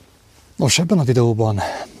Nos, ebben a videóban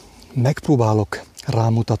megpróbálok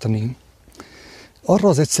rámutatni arra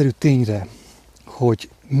az egyszerű tényre, hogy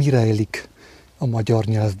mi rejlik a magyar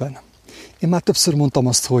nyelvben. Én már többször mondtam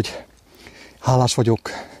azt, hogy hálás vagyok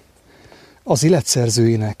az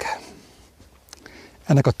életszerzőjének,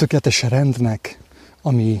 ennek a tökéletes rendnek,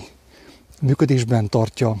 ami működésben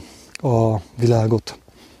tartja a világot,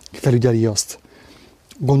 felügyeli azt,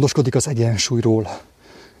 gondoskodik az egyensúlyról,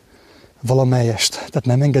 valamelyest. Tehát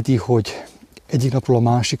nem engedi, hogy egyik napról a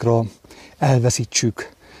másikra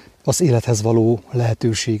elveszítsük az élethez való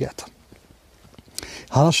lehetőséget.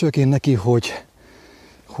 Hálás vagyok én neki, hogy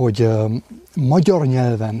magyar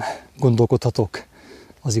nyelven gondolkodhatok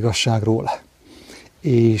az igazságról.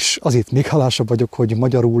 És azért még hálásabb vagyok, hogy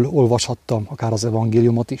magyarul olvashattam akár az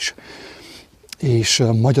evangéliumot is. És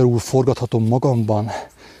magyarul forgathatom magamban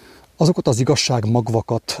azokat az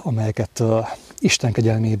igazságmagvakat, amelyeket Isten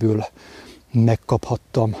kegyelméből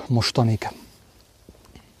megkaphattam mostanig.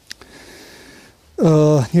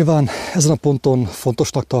 Nyilván ezen a ponton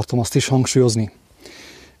fontosnak tartom azt is hangsúlyozni,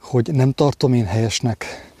 hogy nem tartom én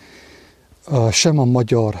helyesnek sem a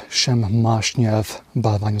magyar, sem más nyelv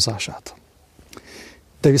bálványozását.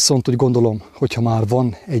 De viszont úgy gondolom, hogyha már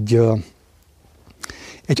van egy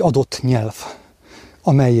adott nyelv,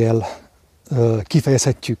 amellyel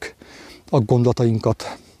kifejezhetjük a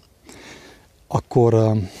gondolatainkat,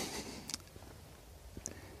 akkor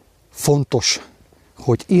fontos,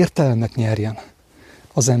 hogy értelmet nyerjen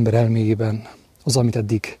az ember elméjében az, amit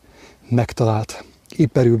eddig megtalált.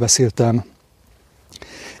 Épp erről beszéltem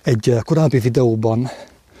egy korábbi videóban,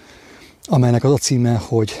 amelynek az a címe,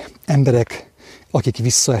 hogy emberek, akik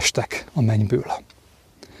visszaestek a mennyből.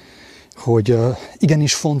 Hogy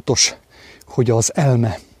igenis fontos, hogy az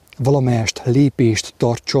elme valamelyest lépést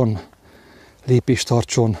tartson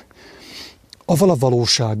avval a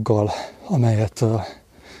valósággal, amelyet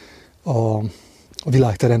a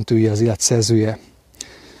világ teremtője, az életszerzője,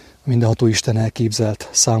 a mindenható Isten elképzelt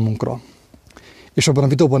számunkra. És abban a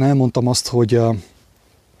videóban elmondtam azt, hogy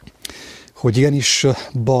igenis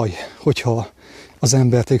baj, hogyha az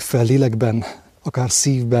ember tegyük fel lélekben, akár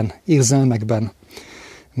szívben, érzelmekben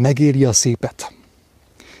megéri a szépet,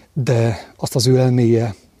 de azt az ő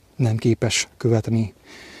elméje nem képes követni.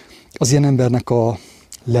 Az ilyen embernek a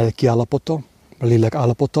lelki állapota, a lélek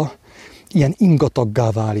állapota ilyen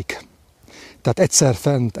ingataggá válik. Tehát egyszer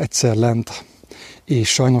fent, egyszer lent, és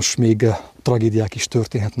sajnos még tragédiák is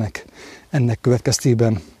történhetnek ennek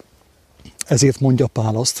következtében. Ezért mondja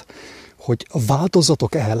Pál azt, hogy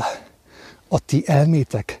változzatok el a ti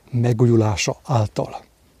elmétek megújulása által.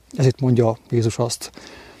 Ezért mondja Jézus azt,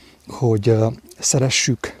 hogy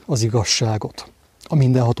szeressük az igazságot, a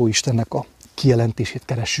mindenható Istennek a kijelentését,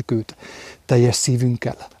 keressük őt teljes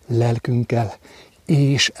szívünkkel, lelkünkkel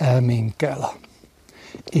és elménkkel,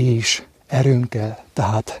 és erőnkkel,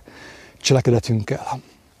 tehát cselekedetünkkel.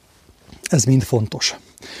 Ez mind fontos.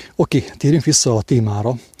 Oké, térjünk vissza a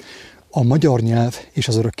témára, a magyar nyelv és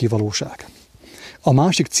az örökkévalóság. A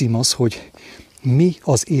másik cím az, hogy mi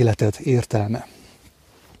az életed értelme.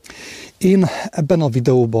 Én ebben a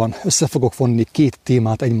videóban össze fogok vonni két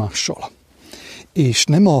témát egymással. És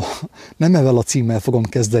nem ezzel a címmel fogom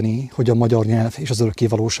kezdeni, hogy a magyar nyelv és az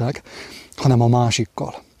örökkévalóság, hanem a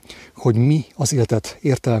másikkal, hogy mi az életed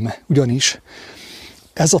értelme. Ugyanis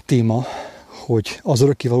ez a téma, hogy az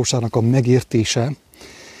örökkévalóságnak a megértése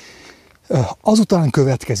azután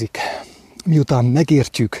következik, miután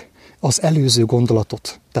megértjük az előző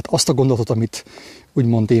gondolatot, tehát azt a gondolatot, amit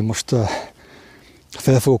úgymond én most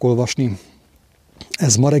fel fogok olvasni.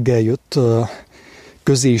 Ez ma reggel jött,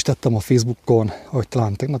 közé is tettem a Facebookon, vagy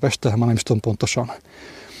talán tegnap este, már nem is tudom pontosan.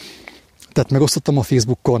 Tehát megosztottam a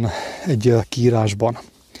Facebookon egy kiírásban,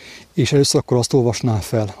 és először akkor azt olvasná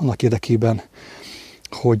fel annak érdekében,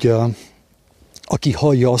 hogy aki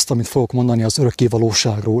hallja azt, amit fogok mondani az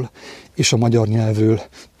örökkévalóságról és a magyar nyelvről,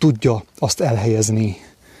 tudja azt elhelyezni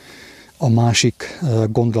a másik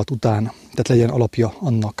gondolat után, tehát legyen alapja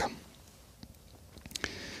annak.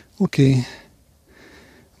 Oké,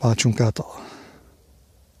 váltsunk át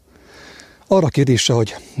arra a kérdésre,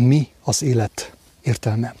 hogy mi az élet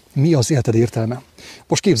értelme? Mi az életed értelme?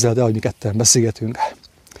 Most képzeld el, hogy mi ketten beszélgetünk,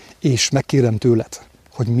 és megkérem tőled,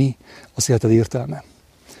 hogy mi az életed értelme.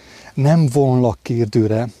 Nem vonlak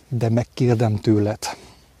kérdőre, de megkérdem tőled.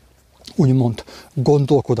 Úgymond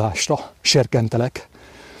gondolkodásra serkentelek,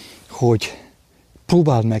 hogy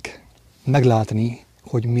próbáld meg meglátni,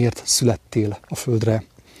 hogy miért születtél a földre,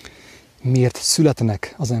 miért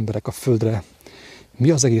születnek az emberek a földre, mi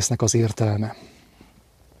az egésznek az értelme.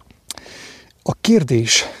 A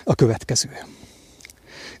kérdés a következő.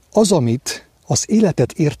 Az, amit az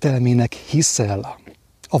életed értelmének hiszel,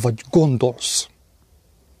 avagy gondolsz?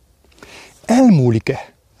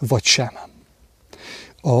 Elmúlik-e, vagy sem?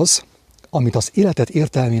 Az, amit az életed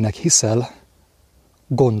értelmének hiszel,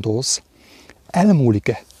 gondolsz,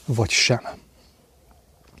 elmúlik-e, vagy sem?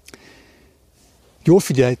 Jól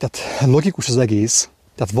figyelj, tehát logikus az egész,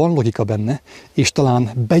 tehát van logika benne, és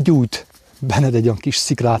talán begyújt benned egy olyan kis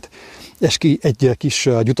szikrát, egy kis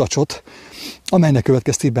gyutacsot, amelynek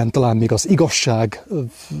következtében talán még az igazság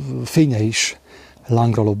fénye is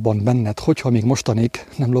lángra lobbant benned, hogyha még mostanig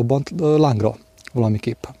nem lobbant lángra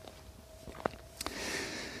valamiképp.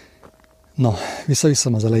 Na,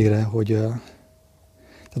 visszavisszam az elejére, hogy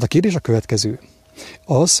tehát a kérdés a következő.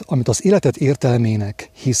 Az, amit az életed értelmének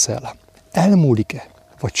hiszel, elmúlik-e,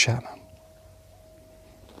 vagy sem?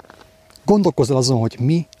 Gondolkozz el azon, hogy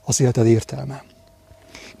mi az életed értelme.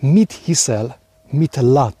 Mit hiszel, mit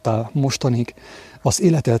láttál mostanig az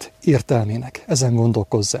életed értelmének? Ezen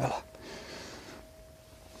gondolkozz el.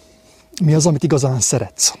 Mi az, amit igazán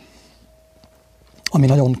szeretsz? Ami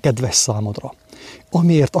nagyon kedves számodra.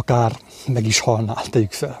 Amiért akár meg is halnál,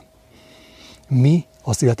 tegyük fel. Mi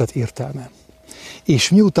az életed értelme? És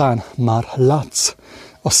miután már látsz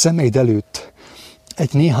a szemeid előtt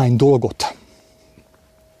egy néhány dolgot,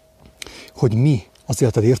 hogy mi az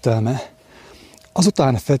életed értelme,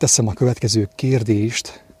 azután felteszem a következő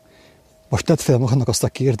kérdést, most tedd fel magadnak azt a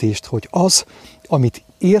kérdést, hogy az, amit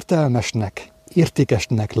értelmesnek,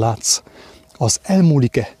 értékesnek látsz, az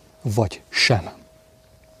elmúlik-e, vagy sem.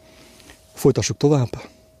 Folytassuk tovább.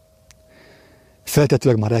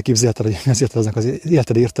 Feltetőleg már elképzelted, hogy mi az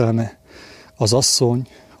életed értelme, az asszony,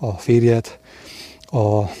 a férjed,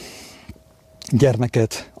 a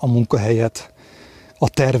gyermeked, a munkahelyed, a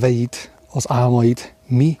terveid, az álmaid,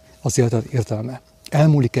 mi az életed értelme?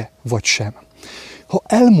 Elmúlik-e, vagy sem? Ha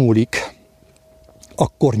elmúlik,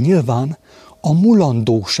 akkor nyilván a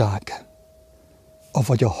mulandóság,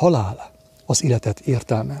 avagy a halál az életed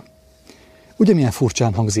értelme. Ugye milyen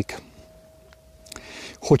furcsán hangzik?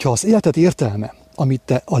 Hogyha az életed értelme, amit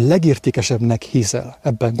te a legértékesebbnek hiszel,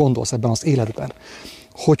 ebben gondolsz, ebben az életben,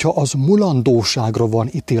 hogyha az mulandóságra van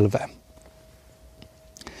ítélve,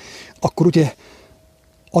 akkor ugye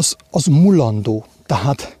az mulandó,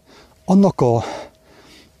 tehát annak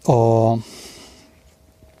a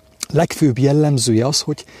legfőbb jellemzője az,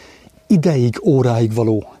 hogy ideig, óráig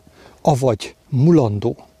való, avagy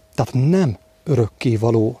mulandó, tehát nem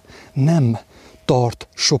örökkévaló, nem tart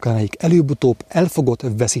sokáig, előbb-utóbb el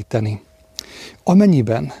fogod veszíteni.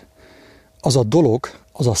 Amennyiben az a dolog,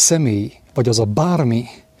 az a személy, vagy az a bármi,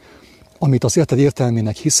 amit az életed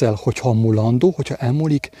értelmének hiszel, hogyha mulandó, hogyha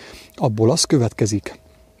elmúlik, abból az következik,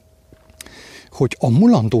 hogy a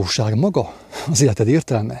mulandóság maga az életed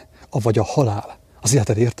értelme, avagy a halál az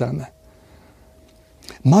életed értelme.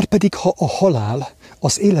 Márpedig, ha a halál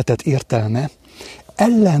az életed értelme,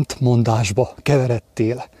 ellentmondásba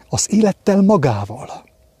keveredtél az élettel magával,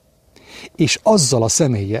 és azzal a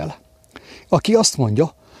személlyel, aki azt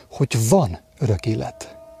mondja, hogy van örök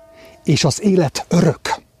élet, és az élet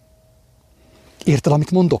örök. Érted,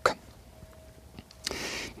 amit mondok?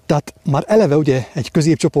 Tehát már eleve ugye egy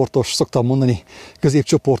középcsoportos, szoktam mondani,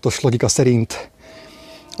 középcsoportos logika szerint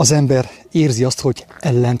az ember érzi azt, hogy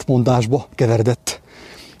ellentmondásba keveredett,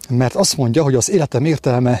 mert azt mondja, hogy az életem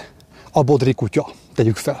értelme a bodri kutya,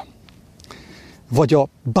 tegyük fel. Vagy a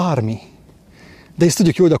bármi. De ezt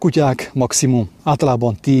tudjuk jól, hogy a kutyák maximum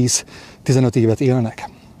általában 10-15 évet élnek.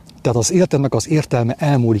 Tehát az életemnek az értelme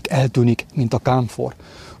elmúlik, eltűnik, mint a kámfor.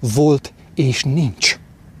 Volt és nincs.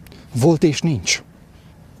 Volt és nincs.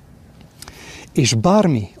 És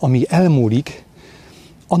bármi, ami elmúlik,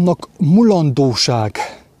 annak mulandóság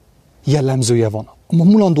jellemzője van. A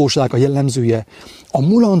mulandóság a jellemzője, a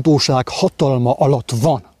mulandóság hatalma alatt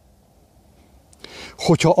van.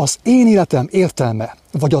 Hogyha az én életem értelme,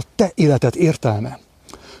 vagy a te életed értelme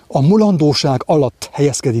a mulandóság alatt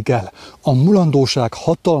helyezkedik el, a mulandóság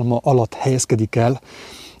hatalma alatt helyezkedik el,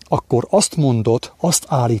 akkor azt mondod, azt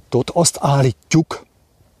állítod, azt állítjuk,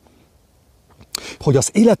 hogy az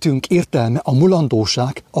életünk értelme a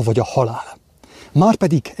mulandóság, avagy a halál.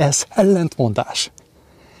 Márpedig ez ellentmondás.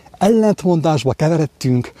 Ellentmondásba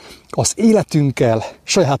keveredtünk az életünkkel,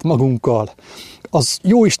 saját magunkkal, az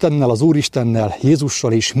Jóistennel, az Úristennel,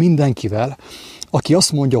 Jézussal és mindenkivel, aki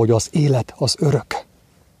azt mondja, hogy az élet az örök.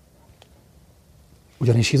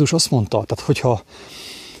 Ugyanis Jézus azt mondta, tehát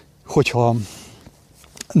hogyha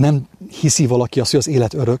nem hiszi valaki azt, hogy az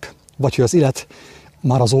élet örök, vagy hogy az élet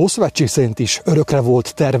már az Ószövetség szerint is örökre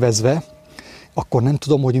volt tervezve, akkor nem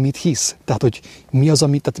tudom, hogy mit hisz. Tehát, hogy mi az,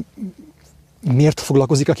 tehát miért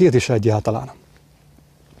foglalkozik a kérdéssel egyáltalán.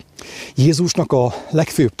 Jézusnak a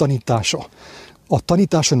legfőbb tanítása A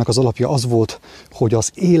tanításának az alapja az volt, hogy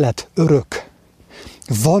az élet örök.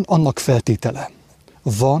 Van annak feltétele.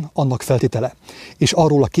 Van annak feltétele. És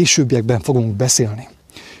arról a későbbiekben fogunk beszélni,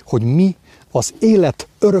 hogy mi az élet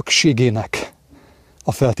örökségének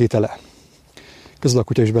a feltétele. Közben a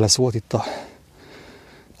kutya is beleszólt itt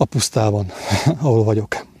a pusztában, ahol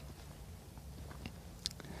vagyok.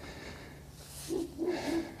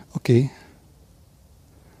 Oké.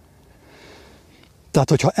 Tehát,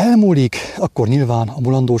 hogyha elmúlik, akkor nyilván a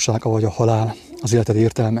mulandóság, vagy a halál az életed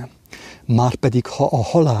értelme. Márpedig, ha a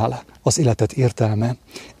halál az életed értelme,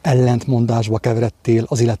 ellentmondásba keveredtél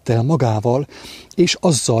az élettel magával, és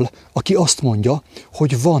azzal, aki azt mondja,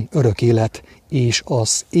 hogy van örök élet, és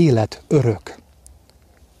az élet örök.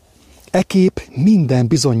 Ekép minden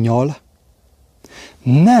bizonnyal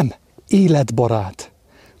nem életbarát,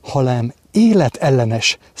 hanem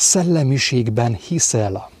életellenes szellemiségben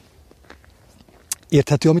hiszel.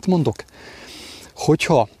 Érthető, amit mondok?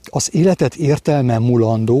 Hogyha az életed értelme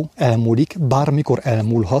mulandó, elmúlik, bármikor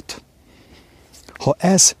elmúlhat, ha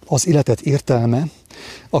ez az életed értelme,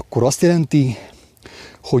 akkor azt jelenti,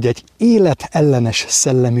 hogy egy életellenes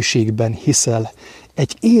szellemiségben hiszel,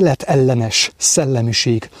 egy életellenes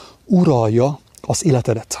szellemiség uralja az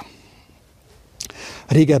életedet.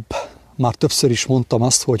 Régebb már többször is mondtam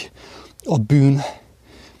azt, hogy a bűn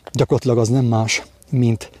gyakorlatilag az nem más,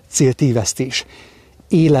 mint céltévesztés,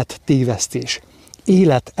 élettévesztés,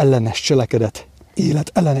 életellenes cselekedet,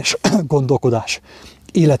 életellenes gondolkodás,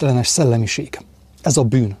 életellenes szellemiség. Ez a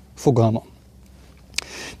bűn fogalma.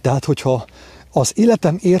 Tehát, hogyha az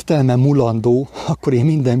életem értelme mulandó, akkor én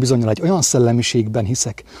minden bizonnyal egy olyan szellemiségben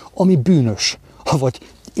hiszek, ami bűnös, vagy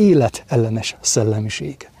életellenes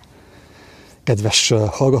szellemiség. Kedves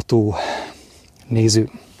hallgató,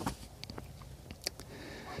 néző!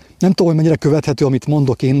 Nem tudom, hogy mennyire követhető, amit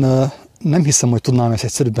mondok, én nem hiszem, hogy tudnám ezt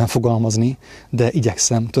egyszerűbben fogalmazni, de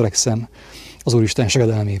igyekszem, törekszem az Úristen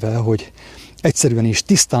segedelmével, hogy egyszerűen és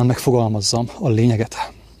tisztán megfogalmazzam a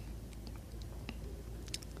lényeget.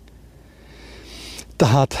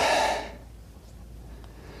 Tehát,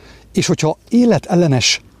 és hogyha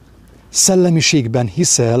életellenes szellemiségben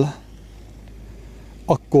hiszel,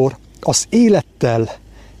 akkor az élettel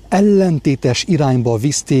ellentétes irányba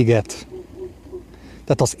visz téged.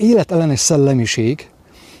 Tehát az életellenes szellemiség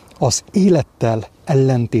az élettel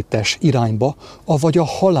ellentétes irányba, avagy a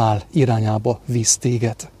halál irányába visz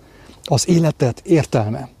téged. Az életed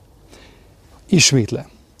értelme. Ismétlem.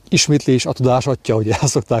 Ismétlés a tudás atya, ugye el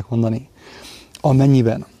szokták mondani.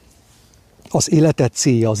 Amennyiben az életed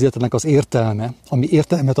célja, az életednek az értelme, ami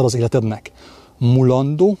értelmet ad az életednek,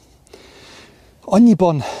 mulandó,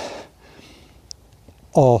 annyiban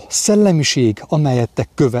a szellemiség, amelyet te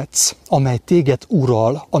követsz, amely téged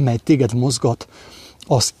ural, amely téged mozgat,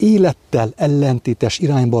 az élettel ellentétes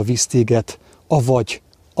irányba visz téged, avagy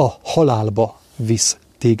a halálba visz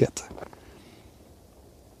téged.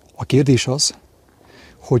 A kérdés az,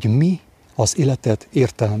 hogy mi az életed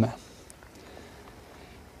értelme.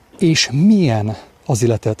 És milyen az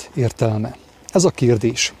életed értelme? Ez a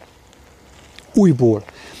kérdés. Újból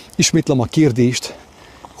ismétlem a kérdést,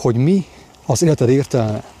 hogy mi az életed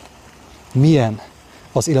értelme. Milyen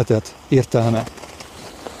az életed értelme?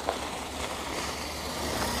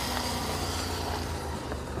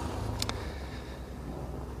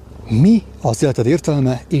 Mi az életed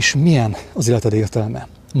értelme, és milyen az életed értelme?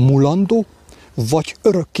 Mulandó, vagy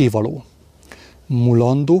örökkévaló?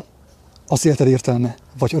 Mulandó az életed értelme,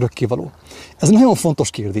 vagy örökkévaló? Ez egy nagyon fontos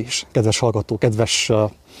kérdés, kedves hallgató, kedves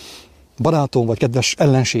barátom, vagy kedves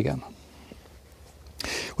ellenségem.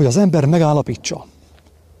 Hogy az ember megállapítsa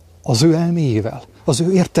az ő elméjével, az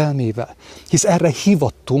ő értelmével, hisz erre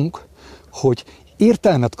hivattunk, hogy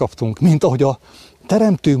értelmet kaptunk, mint ahogy a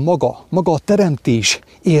teremtő maga a teremtés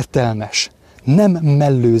értelmes, nem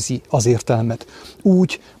mellőzi az értelmet.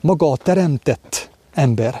 Úgy maga a teremtett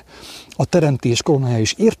ember, a teremtés koronája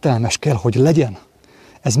is értelmes kell, hogy legyen.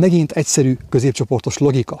 Ez megint egyszerű középcsoportos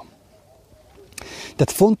logika.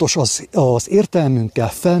 Tehát fontos az értelmünkkel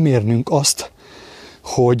felmérnünk azt,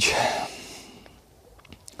 hogy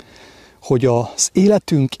az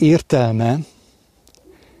életünk értelme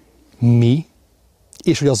mi,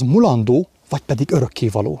 és hogy az mulandó, vagy pedig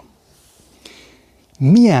örökkévaló.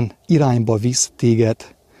 Milyen irányba visz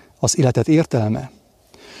téged az életed értelme?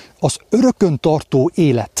 Az örökön tartó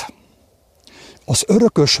élet, az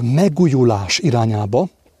örökös megújulás irányába,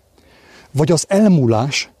 vagy az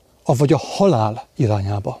elmúlás, vagy a halál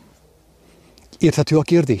irányába? Érthető a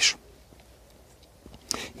kérdés?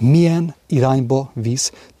 Milyen irányba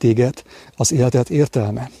visz téged az életed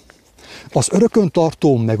értelme? Az örökön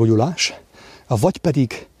tartó megújulás, vagy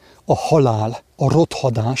pedig a halál, a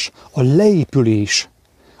rothadás, a leépülés,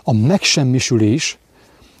 a megsemmisülés,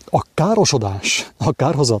 a károsodás, a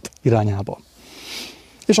kárhozat irányába.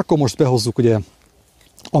 És akkor most behozzuk ugye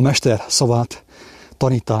a mester szavát,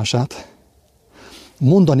 tanítását.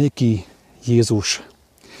 Mondané ki Jézus: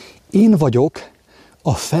 én vagyok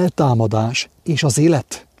a feltámadás és az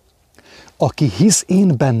élet. Aki hisz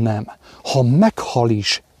én bennem, ha meghal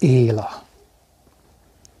is, él.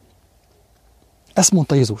 Ezt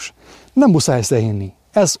mondta Jézus. Nem muszáj ezt elhinni.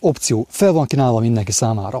 Ez opció. Fel van kínálva mindenki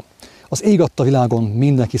számára. Az ég adta világon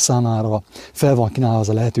mindenki számára fel van kínálva az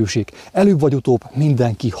a lehetőség. Előbb vagy utóbb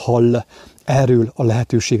mindenki hall erről a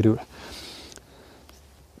lehetőségről.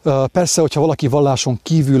 Persze, hogyha valaki valláson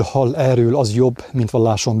kívül hall erről, az jobb, mint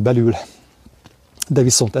valláson belül. De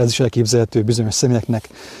viszont ez is elképzelhető bizonyos személyeknek.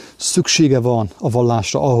 Szüksége van a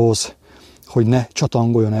vallásra ahhoz, hogy ne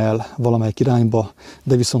csatangoljon el valamelyik irányba,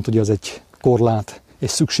 de viszont ugye az egy korlát, egy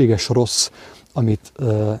szükséges rossz, amit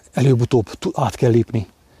előbb-utóbb át kell lépni,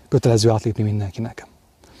 kötelező átlépni mindenkinek.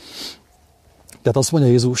 Tehát azt mondja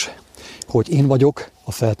Jézus, hogy én vagyok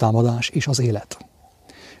a feltámadás és az élet.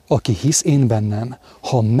 Aki hisz én bennem,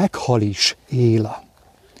 ha meghal is, él.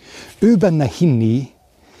 Ő benne hinni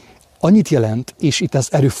annyit jelent, és itt ez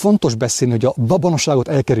erről fontos beszélni, hogy a babonaságot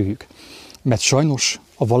elkerüljük, mert sajnos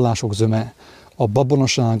a vallások zöme a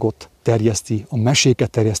babonaságot terjeszti, a meséket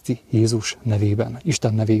terjeszti Jézus nevében,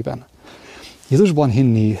 Isten nevében. Jézusban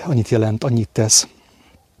hinni annyit jelent, annyit tesz,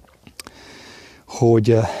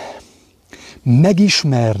 hogy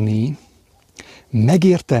megismerni,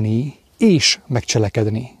 megérteni és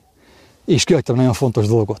megcselekedni. És kihagytam nagyon fontos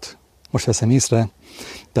dolgot. Most veszem észre.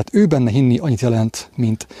 Tehát ő benne hinni annyit jelent,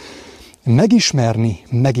 mint megismerni,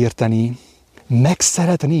 megérteni,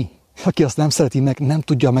 megszeretni. Aki azt nem szereti meg, nem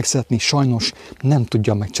tudja megszeretni, sajnos nem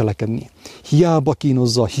tudja megcselekedni. Hiába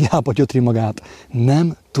kínozza, hiába gyötri magát,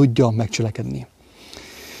 nem tudja megcselekedni.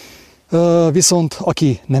 Viszont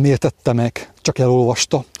aki nem értette meg, csak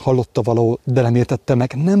elolvasta, hallotta valahol, de nem értette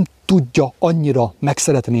meg, nem tudja annyira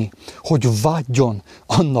megszeretni, hogy vágyjon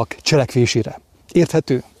annak cselekvésére.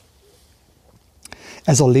 Érthető?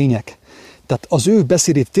 Ez a lényeg. Tehát az ő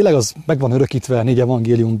beszédét tényleg az meg van örökítve a 4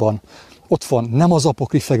 evangéliumban. Ott van, nem az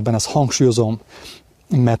apokrifekben, ezt hangsúlyozom,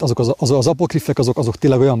 mert azok az apokrifek azok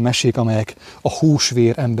tényleg olyan mesék, amelyek a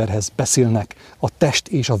húsvér emberhez beszélnek, a test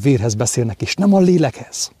és a vérhez beszélnek, és nem a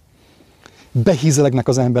lélekhez. Behízelegnek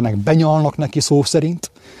az embernek, benyalnak neki szó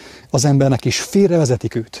szerint az embernek, és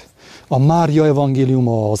félrevezetik őt. A Mária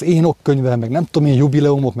evangéliuma, az Énok könyve, meg nem tudom milyen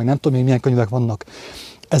jubileumok, meg nem tudom milyen könyvek vannak.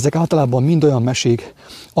 Ezek általában mind olyan mesék,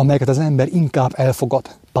 amelyeket az ember inkább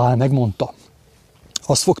elfogad. Pál megmondta.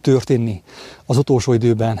 Az fog történni az utolsó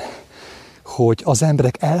időben, hogy az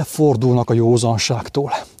emberek elfordulnak a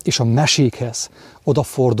józanságtól, és a mesékhez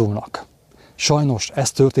odafordulnak. Sajnos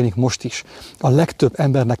ez történik most is. A legtöbb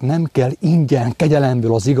embernek nem kell ingyen,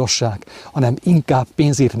 kegyelemből az igazság, hanem inkább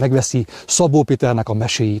pénzért megveszi Szabó Péternek a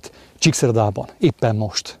meséit Csíkszeredában, éppen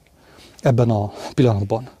most, ebben a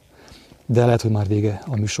pillanatban. De lehet, hogy már vége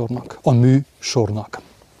a műsornak.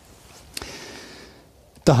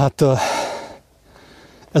 Tehát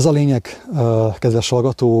ez a lényeg, kedves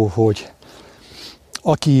hallgató, hogy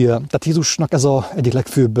tehát Jézusnak ez az egyik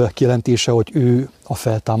legfőbb kijelentése, hogy ő a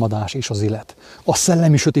feltámadás és az élet. A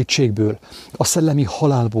szellemi sötétségből, a szellemi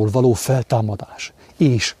halálból való feltámadás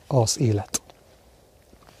és az élet.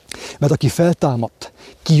 Mert aki feltámadt,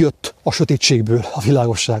 kijött a sötétségből a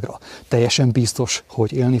világosságra, teljesen biztos,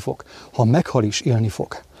 hogy élni fog. Ha meghal is, élni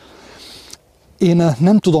fog. Én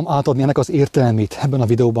nem tudom átadni ennek az értelmét ebben a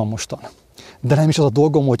videóban mostan. De nem is az a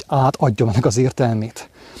dolgom, hogy átadjam ennek az értelmét.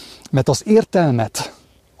 Mert az értelmet,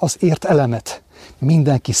 az értelemet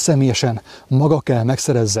mindenki személyesen maga kell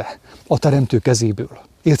megszerezze a teremtő kezéből.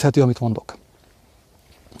 Érthető, amit mondok?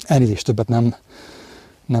 Elnézést, többet nem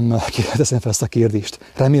teszem fel ezt a kérdést.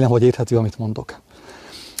 Remélem, hogy érthető, amit mondok.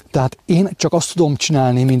 Tehát én csak azt tudom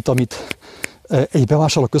csinálni, mint amit egy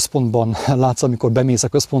bevásárlóközpontban látsz, amikor bemész a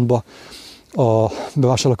központba,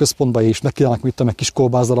 és megkínálnak mit egy kis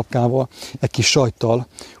kolbászdarabkával, egy kis sajttal,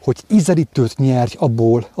 hogy ízelítőt nyerj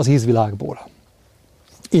abból az ízvilágból.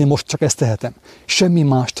 Én most csak ezt tehetem. Semmi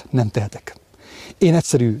mást nem tehetek. Én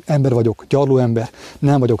egyszerű ember vagyok, gyarló ember,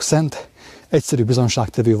 nem vagyok szent, egyszerű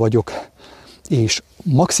bizonságtevő vagyok, és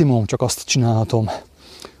maximum csak azt csinálhatom,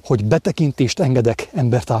 hogy betekintést engedek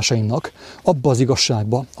embertársaimnak abba az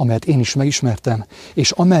igazságba, amelyet én is megismertem,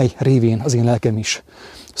 és amely révén az én lelkem is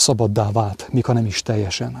szabaddá vált, míg ha nem is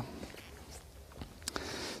teljesen.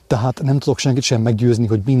 Tehát nem tudok senkit sem meggyőzni,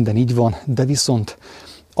 hogy minden így van, de viszont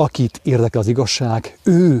akit érdekel az igazság,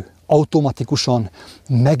 ő automatikusan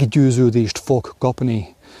meggyőződést fog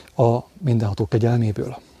kapni a mindenható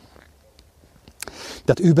kegyelméből.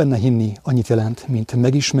 Tehát ő benne hinni annyit jelent, mint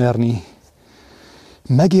megismerni,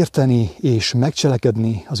 megérteni és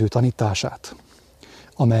megcselekedni az ő tanítását,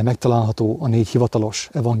 amely megtalálható a 4 hivatalos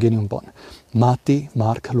evangéliumban, Máté,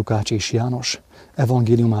 Márk, Lukács és János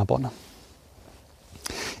evangéliumában.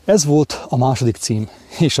 Ez volt a második cím,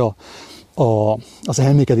 és az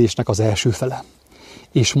elmékedésnek az első fele.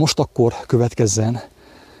 És most akkor következzen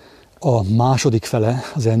a második fele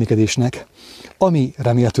az elmékedésnek, ami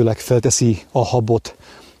remélhetőleg felteszi a habot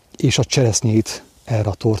és a cseresznyét erre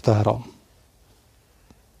a tortára.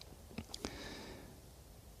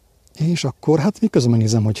 És akkor, hát még közben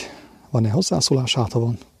megnézem, hogy van-e hozzászólás, hát ha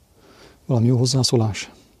van valami jó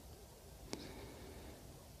hozzászólás.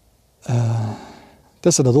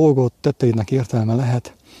 Teszed a dolgot, tetteidnek értelme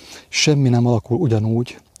lehet, semmi nem alakul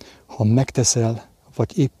ugyanúgy, ha megteszel,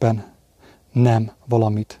 vagy éppen nem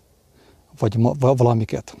valamit, vagy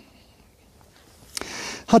valamiket.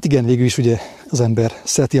 Hát igen, végül is ugye az ember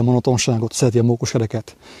szereti a monotonságot, szereti a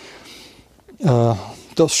mókuskereket.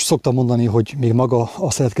 Szoktam mondani, hogy még maga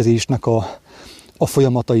a szeretkezésnek a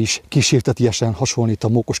folyamata is kísértetiesen hasonlít a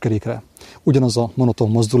mókuskerékre. Ugyanaz a monoton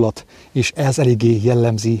mozdulat, és ez eléggé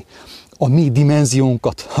jellemzi a mi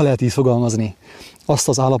dimenziónkat, ha lehet így fogalmazni, azt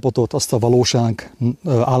az állapotot, azt a valóság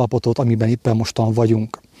állapotot, amiben éppen mostan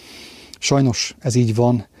vagyunk. Sajnos ez így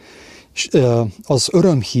van. Az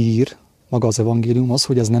örömhír, maga az evangélium az,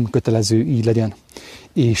 hogy ez nem kötelező így legyen.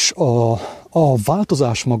 És a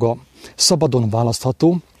változás maga szabadon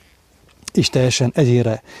választható, és teljesen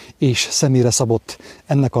egyénre és személyre szabott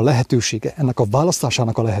ennek a lehetősége, ennek a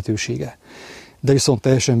választásának a lehetősége. De viszont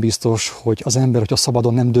teljesen biztos, hogy az ember, hogyha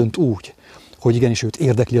szabadon nem dönt úgy, hogy igenis őt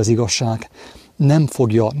érdekli az igazság, nem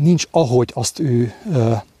fogja, nincs ahogy azt ő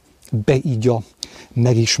beígya,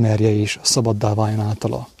 megismerje és szabaddá váljon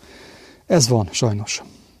általa. Ez van, sajnos.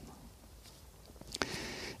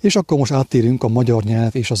 És akkor most áttérünk a magyar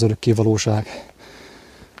nyelv és az örökkévalóság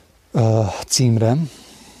címre.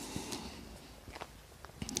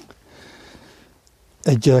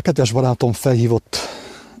 Egy kedves barátom felhívott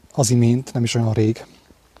az imént, nem is olyan rég,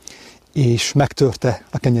 és megtörte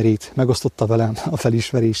a kenyerét, megosztotta velem a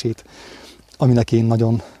felismerését, aminek én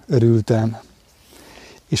nagyon örültem.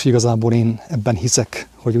 És igazából én ebben hiszek,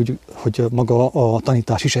 hogy maga a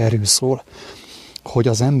tanítás is erről szól, hogy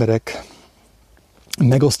az emberek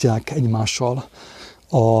megosztják egymással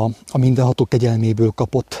a mindenható kegyelméből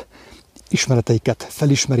kapott ismereteiket,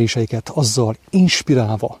 felismeréseiket, azzal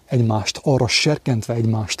inspirálva egymást, arra serkentve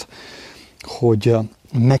egymást, hogy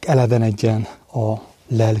megelevenedjen a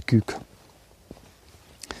lelkük.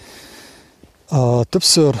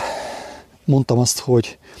 Többször mondtam azt,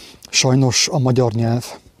 hogy sajnos a magyar nyelv,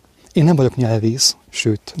 én nem vagyok nyelvész,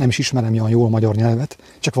 sőt, nem is ismerem olyan jól a magyar nyelvet,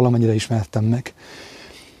 csak valamennyire ismertem meg.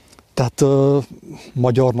 Tehát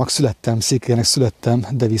magyarnak születtem, székelynek születtem,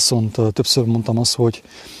 de viszont többször mondtam azt, hogy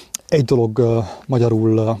egy dolog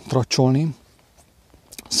magyarul tracsolni,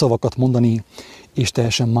 szavakat mondani, és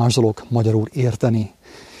teljesen más dolog magyarul érteni.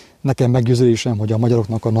 Nekem meggyőződésem, hogy a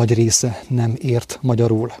magyaroknak a nagy része nem ért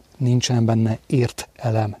magyarul. Nincsen benne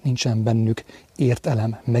értelem, nincsen bennük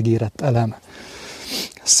értelem, megérett elem,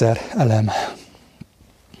 szerelem.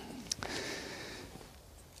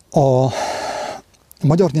 A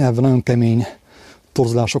magyar nyelv nagyon kemény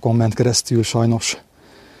torzulásokon ment keresztül sajnos,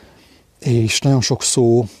 és nagyon sok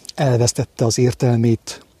szó elvesztette az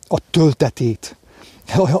értelmét, a töltetét.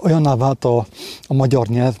 Olyanná vált a magyar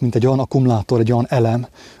nyelv, mint egy olyan akkumulátor, egy olyan elem,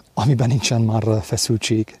 amiben nincsen már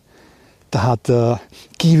feszültség. Tehát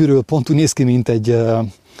kívülről pont úgy néz ki, mint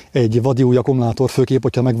egy vadi új akkumulátor, főképp,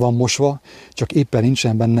 hogyha meg van mosva, csak éppen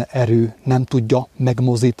nincsen benne erő, nem tudja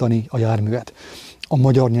megmozdítani a járművet. A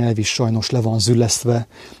magyar nyelv is sajnos le van züllesztve,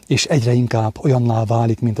 és egyre inkább olyanná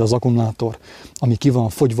válik, mint az akkumulátor, ami ki van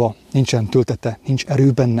fogyva, nincsen töltete, nincs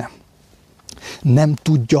erő benne. Nem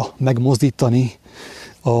tudja megmozdítani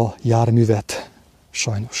a járművet,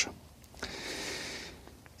 sajnos.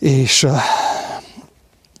 És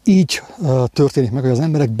így történik meg, hogy az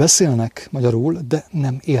emberek beszélnek magyarul, de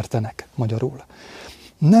nem értenek magyarul.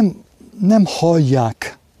 Nem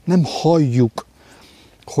hallják, nem halljuk,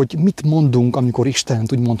 hogy mit mondunk, amikor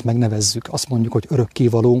Istent úgymond megnevezzük. Azt mondjuk, hogy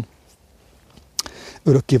örökkévaló.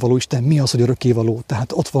 Örökkévaló Isten. Mi az, hogy örökkévaló?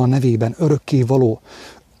 Tehát ott van a nevében örökkévaló.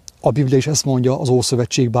 A Biblia is ezt mondja az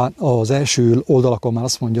Ószövetségben, az első oldalakon már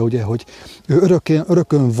azt mondja, ugye, hogy ő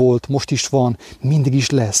örökön volt, most is van, mindig is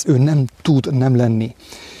lesz. Ő nem tud nem lenni.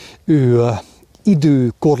 Ő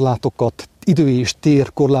időkorlátokat, idő és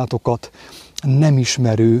térkorlátokat nem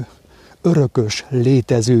ismerő, örökös,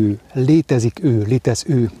 létező, létezik ő, létez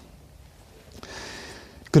ő.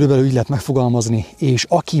 Körülbelül így lehet megfogalmazni, és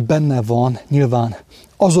aki benne van, nyilván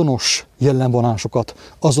azonos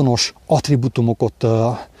jellemvonásokat, azonos attribútumokat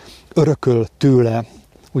örököl tőle.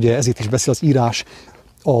 Ugye ezért is beszél az írás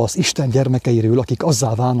az Isten gyermekeiről, akik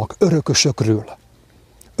azzá válnak örökösökről.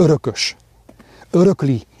 Örökös.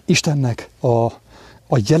 Örökli Istennek a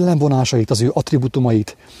jellemvonásait, az ő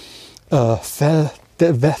attribútumait,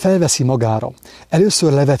 felveszi magára.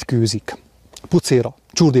 Először levetkőzik, pucéra,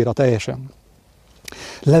 csurdéra teljesen.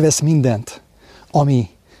 Levesz mindent, ami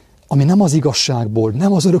nem az igazságból,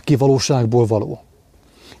 nem az örökkévalóságból való.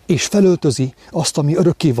 És felöltözi azt, ami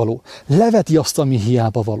örökkévaló. Leveti azt, ami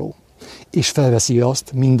hiába való. És felveszi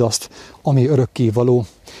mindazt, ami örökkévaló.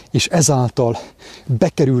 És ezáltal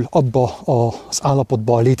bekerül abba az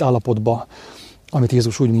állapotba, a létállapotba, amit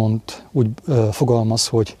Jézus úgy fogalmaz,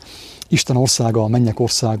 hogy Isten országa, a mennyek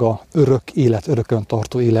országa, örök élet, örökön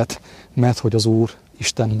tartó élet, mert hogy az Úr,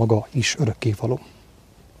 Isten maga is örökkévaló.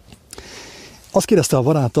 Azt kérdezte a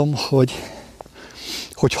barátom,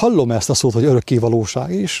 hogy hallom ezt a szót, hogy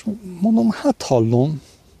örökkévalóság, és mondom, hát hallom,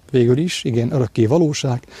 végül is, igen,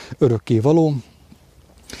 örökkévalóság, örökkévaló,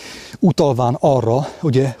 utalván arra,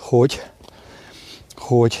 ugye,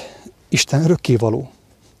 hogy Isten örökkévaló,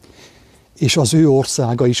 és az ő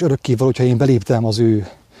országa is örökkévaló, hogyha én beléptem az ő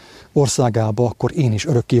országába, akkor én is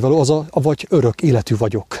örökkévaló, vagy örök életű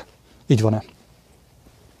vagyok. Így van-e?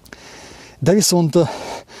 De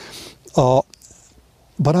a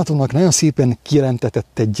barátomnak nagyon szépen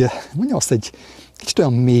kijelentetett egy kicsit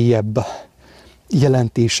olyan mélyebb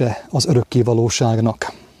jelentése az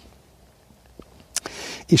örökkévalóságnak.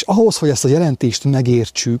 És ahhoz, hogy ezt a jelentést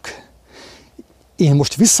megértsük, én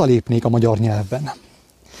most visszalépnék a magyar nyelvben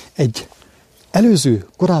egy előző,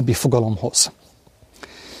 korábbi fogalomhoz,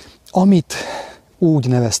 amit úgy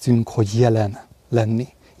neveztünk, hogy jelen lenni,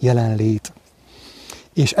 jelenlét.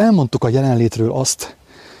 És elmondtuk a jelenlétről azt,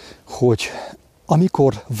 hogy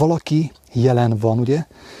amikor valaki jelen van, ugye,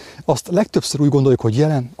 azt legtöbbször úgy gondoljuk, hogy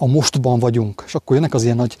jelen, a mostban vagyunk. És akkor jönnek az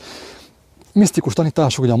ilyen nagy misztikus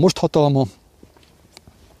tanítások, hogy a most hatalma,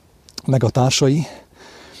 meg a társai,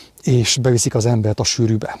 és beviszik az embert a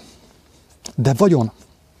sűrűbe. De vajon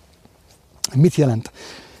mit jelent?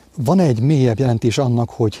 Van egy mélyebb jelentés annak,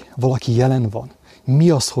 hogy valaki jelen van. Mi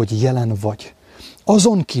az, hogy jelen vagy?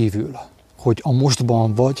 Azon kívül, hogy a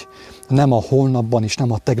mostban vagy, nem a holnapban és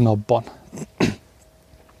nem a tegnapban.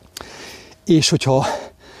 És hogyha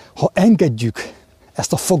engedjük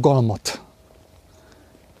ezt a fogalmat,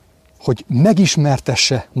 hogy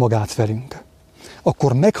megismertesse magát velünk,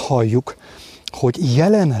 akkor meghalljuk, hogy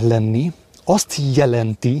jelen lenni azt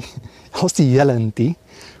jelenti,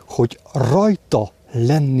 hogy rajta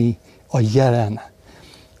lenni a jelen.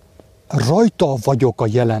 Rajta vagyok a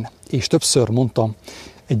jelen. És többször mondtam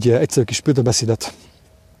egy egyszerű kis példabeszédet,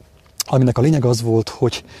 aminek a lényeg az volt,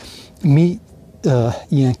 hogy mi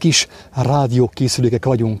ilyen kis rádiókészülékek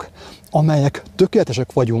vagyunk, amelyek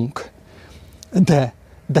tökéletesek vagyunk,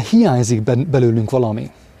 de hiányzik belőlünk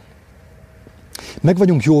valami. Meg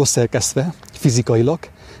vagyunk jól szerkesztve fizikailag,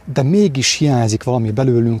 de mégis hiányzik valami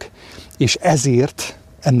belőlünk, és ezért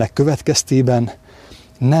ennek következtében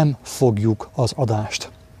nem fogjuk az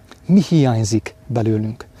adást. Mi hiányzik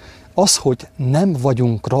belőlünk? Az, hogy nem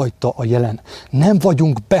vagyunk rajta a jelen, nem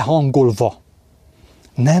vagyunk behangolva.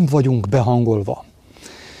 Nem vagyunk behangolva.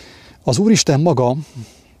 Az Úristen maga,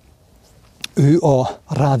 ő a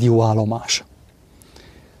rádióállomás,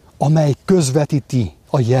 amely közvetíti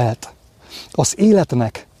a jelt, az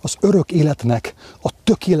életnek, az örök életnek a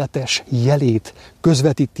tökéletes jelét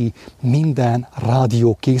közvetíti minden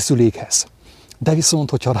rádiókészülékhez. De viszont,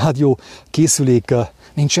 hogyha a rádiókészülék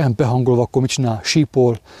nincsen behangolva, akkor mit csinál?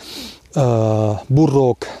 Sípol,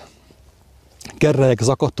 burrog, kerreg,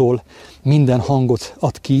 zakatol, minden hangot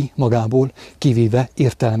ad ki magából, kivéve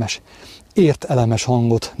értelmes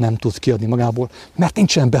hangot nem tud kiadni magából, mert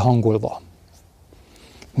nincsen behangolva.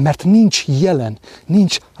 Mert nincs jelen,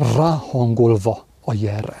 nincs ráhangolva a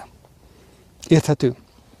jelre. Érthető?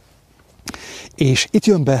 És itt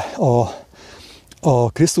jön be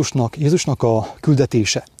a Krisztusnak, Jézusnak a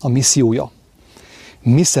küldetése, a missziója.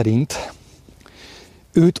 Mi szerint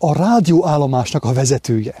őt a rádióállomásnak a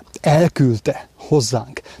vezetője elküldte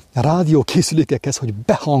hozzánk rádiókészülékekhez, hogy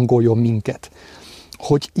behangoljon minket,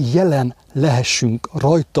 hogy jelen lehessünk,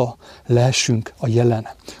 rajta lehessünk a jelen.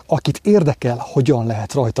 Akit érdekel, hogyan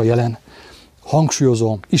lehet rajta jelen,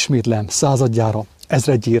 hangsúlyozom, ismétlem, századjára,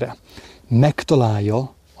 ezredjére,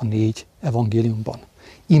 megtalálja a 4 evangéliumban,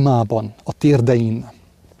 imában, a térdein,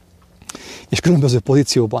 és különböző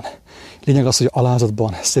pozícióban. Lényeg az, hogy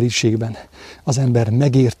alázatban, szerítségben az ember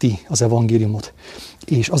megérti az evangéliumot,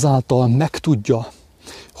 és azáltal megtudja,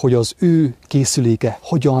 hogy az ő készüléke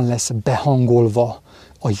hogyan lesz behangolva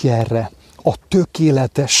a jelre, a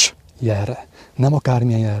tökéletes jelre, nem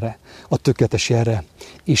akármilyen jelre, a tökéletes jelre,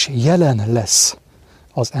 és jelen lesz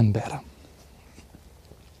az ember.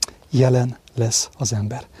 Jelen lesz az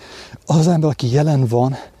ember. Az ember, aki jelen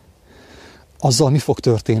van, azzal mi fog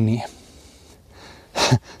történni?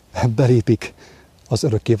 Belépik az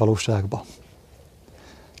örökkévalóságba.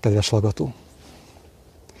 Kedves hallgató,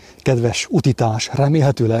 kedves utitárs,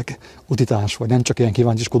 remélhetőleg utitárs vagy, nem csak ilyen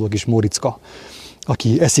kíváncsiskodó kis Móriczka,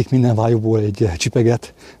 aki eszik minden vájóból egy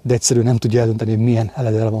csipeget, de egyszerűen nem tudja eldönteni, hogy milyen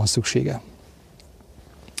eledre van szüksége.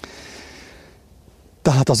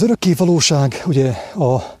 Tehát az örökkévalóság, ugye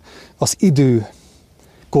az idő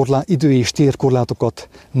és térkorlátokat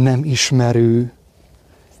nem ismerő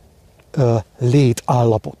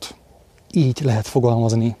létállapot. Így lehet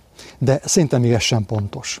fogalmazni, de szerintem még ez sem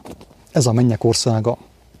pontos. Ez a mennyek országa,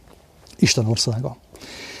 Isten országa.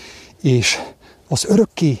 És az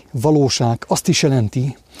örökké valóság azt is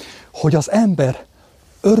jelenti, hogy az ember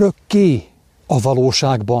örökké a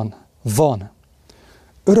valóságban van.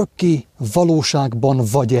 Örökké valóságban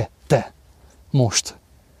vagy-e te most?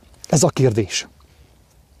 Ez a kérdés.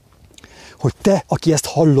 Hogy te, aki ezt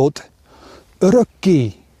hallod,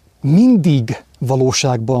 örökké mindig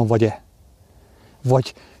valóságban vagy-e?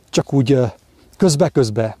 Vagy csak úgy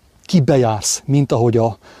közbe-közbe kibejársz, mint ahogy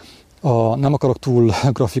nem akarok túl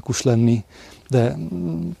grafikus lenni, de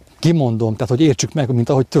kimondom, tehát hogy értsük meg, mint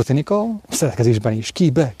ahogy történik a szeretkezésben is.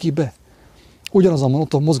 Kibe. Ugyanaz a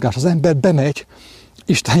monoton mozgás, az ember bemegy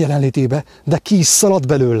Isten jelenlétébe, de ki is szalad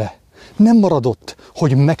belőle. Nem maradott,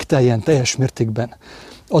 hogy megteljen teljes mértékben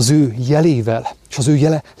az ő jelével, és az ő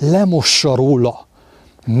jele lemossa róla.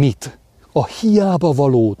 Mit? A hiába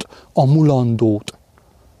valót, a mulandót,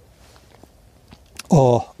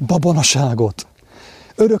 a babonaságot.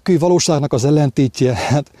 Örökké valóságnak az ellentétje,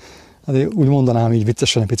 hát úgy mondanám így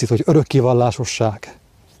viccesen egy picit, hogy örökkévallásosság.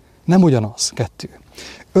 Nem ugyanaz, kettő.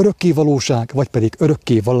 Örökké valóság, vagy pedig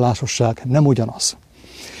örökké vallásosság nem ugyanaz.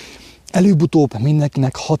 Előbb-utóbb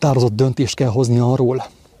mindenkinek határozott döntést kell hozni arról,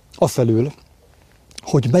 afelől,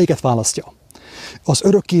 hogy melyiket választja. Az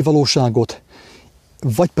örökké valóságot,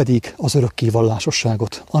 vagy pedig az örökké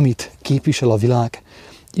vallásosságot, amit képvisel a világ,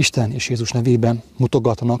 Isten és Jézus nevében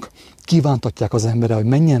mutogatnak, kívántatják az emberre, hogy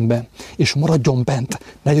menjen be, és maradjon bent,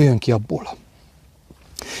 ne jöjjön ki abból.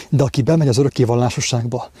 De aki bemegy az örökké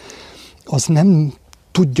vallásosságba, az nem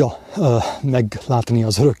tudja meglátni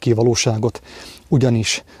az örökké valóságot,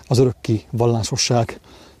 ugyanis az örökké vallásosság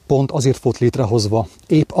pont azért volt létrehozva,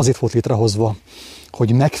 épp azért volt létrehozva,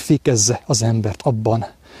 hogy megfékezze az embert abban,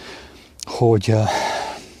 hogy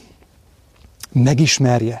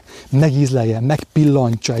megismerje, megízlelje,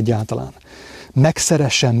 megpillantsa egyáltalán,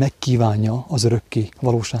 megszeresse, megkívánja az örökké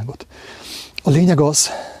valóságot. A lényeg az,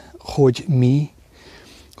 hogy mi,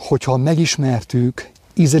 hogyha megismertük,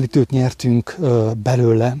 ízelítőt nyertünk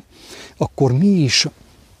belőle, akkor mi is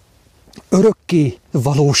örökké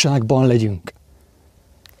valóságban legyünk.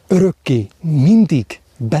 Örökké, mindig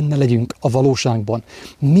benne legyünk a valóságban,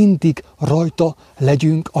 mindig rajta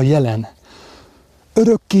legyünk a jelen.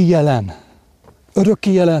 Örökké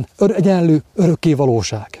jelen, egyenlő örökké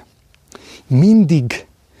valóság.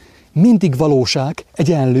 Mindig valóság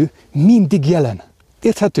egyenlő, mindig jelen.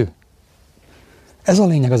 Érthető? Ez a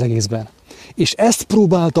lényeg az egészben. És ezt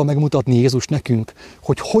próbálta megmutatni Jézus nekünk,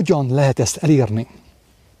 hogy hogyan lehet ezt elérni.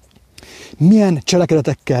 Milyen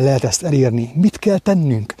cselekedetekkel lehet ezt elérni? Mit kell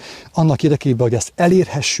tennünk annak érdekében, hogy ezt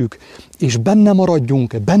elérhessük, és benne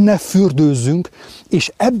maradjunk, benne fürdőzzünk,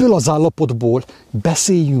 és ebből az állapotból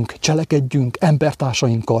beszéljünk, cselekedjünk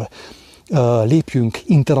embertársainkkal, lépjünk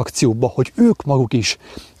interakcióba, hogy ők maguk is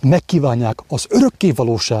megkívánják az örökké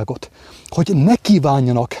valóságot, hogy ne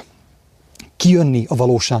kívánjanak kijönni a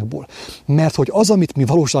valóságból. Mert hogy az, amit mi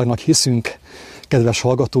valóságnak hiszünk, kedves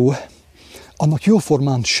hallgató, annak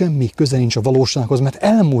jóformán semmi köze nincs a valósághoz, mert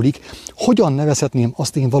elmúlik, hogyan nevezhetném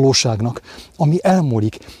azt én valóságnak, ami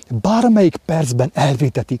elmúlik. Bármelyik percben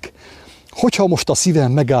elvétetik. Hogyha most a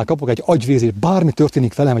szívem megáll, kapok egy agyvérzést, bármi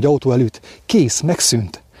történik velem egy autó előtt, kész,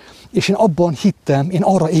 megszűnt. És én abban hittem, én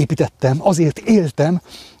arra építettem, azért éltem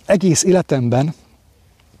egész életemben,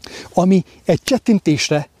 ami egy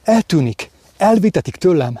csettintésre eltűnik, elvétetik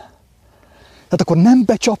tőlem. Tehát akkor nem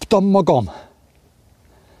becsaptam magam.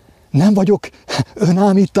 Nem vagyok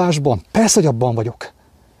önállításban. Persze, hogy abban vagyok.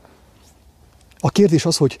 A kérdés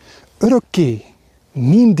az, hogy örökké,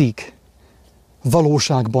 mindig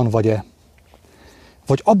valóságban vagy-e?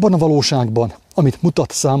 Vagy abban a valóságban, amit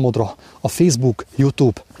mutat számodra a Facebook,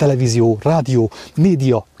 YouTube, televízió, rádió,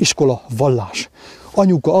 média, iskola, vallás,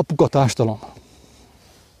 anyuka, apuka, társadalom?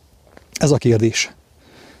 Ez a kérdés.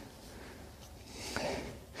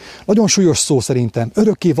 Nagyon súlyos szó szerintem,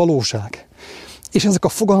 örökkévalóság. És ezek a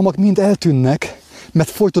fogalmak mind eltűnnek, mert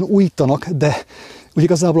folyton újítanak, de úgy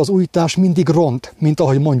igazából az újítás mindig ront, mint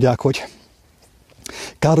ahogy mondják, hogy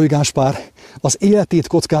Károly Gáspár az életét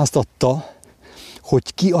kockáztatta,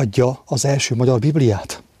 hogy kiadja az első magyar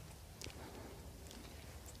Bibliát.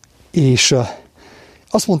 És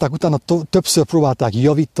azt mondták, utána többször próbálták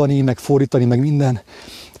javítani, meg fordítani, meg minden,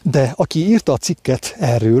 de aki írta a cikket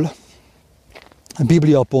erről,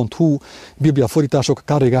 biblia.hu, Biblia fordítások,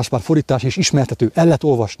 Károly Gáspár fordítás és ismertető, el lehet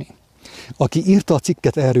olvasni. Aki írta a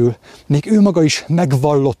cikket erről, még ő maga is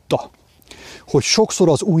megvallotta, hogy sokszor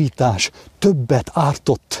az újítás többet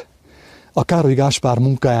ártott a Károly Gáspár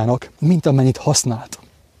munkájának, mint amennyit használt.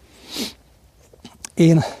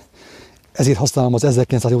 Én ezért használom az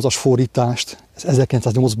 1908-as fordítást, az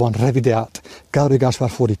 1908-ban revideált Károly Gáspár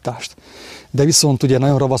fordítást. De viszont ugye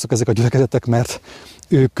nagyon ravaszok ezek a gyülekezetek, mert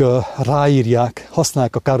ők ráírják,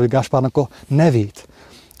 használják a Károly Gáspárnak a nevét,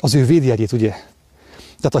 az ő védjegyét, ugye.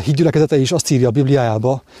 Tehát a hídgyülekezete is azt írja a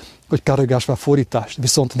Bibliájába, hogy Károly Gáspár fordítást,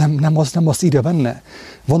 viszont nem azt írja benne.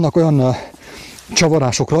 Vannak olyan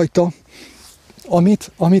csavarások rajta,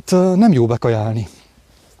 amit nem jó bekajálni.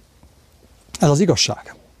 Ez az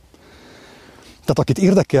igazság. Tehát akit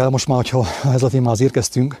érdekel, most már, hogyha ez a témához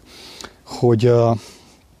érkeztünk, hogy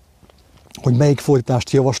melyik fordítást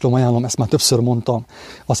javaslom, ajánlom, ezt már többször mondtam,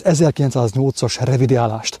 az 1908-as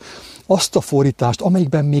revideálást, azt a fordítást,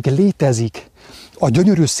 amelyikben még létezik a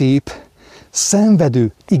gyönyörű szép,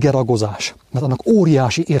 szenvedő igeragozás, mert annak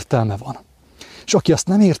óriási értelme van. És aki azt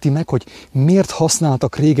nem érti meg, hogy miért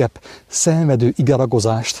használtak régebb szenvedő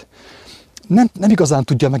igeragozást, nem igazán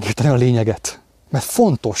tudja megérteni a lényeget. Mert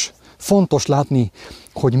fontos látni,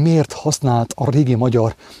 hogy miért használt a régi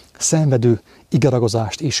magyar szenvedő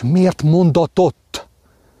igeragozást, és miért mondatott.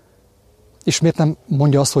 És miért nem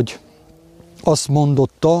mondja azt, hogy azt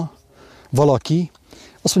mondotta valaki,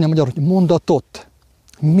 azt mondja magyar, hogy mondatott.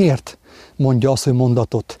 Miért mondja azt, hogy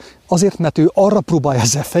mondatott? Azért, mert ő arra próbálja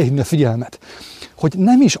ezzel felhívni a figyelmet, hogy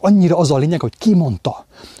nem is annyira az a lényeg, hogy ki mondta,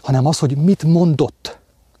 hanem az, hogy mit mondott.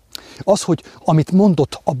 Az, hogy amit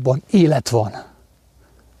mondott, abban élet van.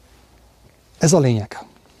 Ez a lényeg.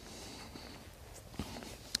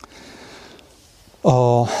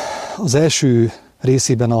 Az első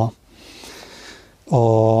részében a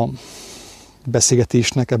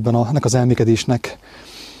beszélgetésnek, ennek az elmékedésnek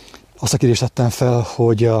azt a kérdést tettem fel,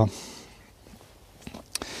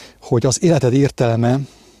 hogy az életed értelme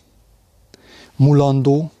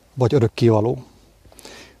mulandó vagy örökkévaló.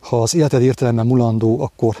 Ha az életed értelme mulandó,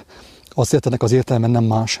 akkor az életednek az értelme nem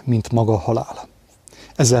más, mint maga a halál.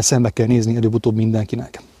 Ezzel szembe kell nézni előbb-utóbb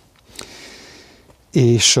mindenkinek.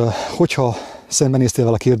 És hogyha szembenéztél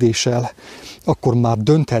vele a kérdéssel, akkor már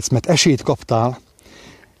dönthetsz, mert esélyt kaptál,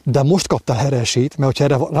 de most kaptál erre esélyt, mert ha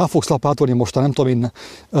erre rá fogsz lapátolni most nem tudom én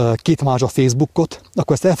 2 mázsa Facebookot,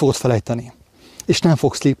 akkor ezt el fogod felejteni. És nem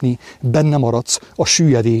fogsz lépni, benne maradsz a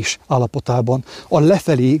süllyedés állapotában, a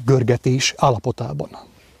lefelé görgetés állapotában.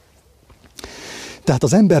 Tehát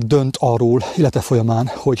az ember dönt arról élete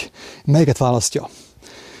folyamán, hogy melyiket választja.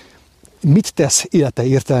 Mit tesz élete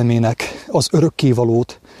értelmének, az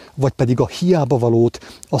örökkévalót, vagy pedig a hiába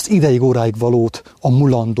valót, az ideig óráig valót, a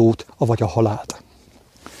mulandót, vagy a halált.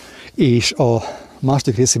 És a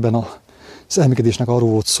második részében az elmékedésnek arról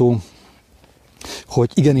volt szó,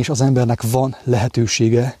 hogy igenis az embernek van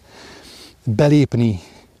lehetősége belépni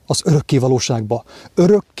az örökkévalóságba,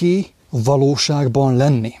 örökkévalóságban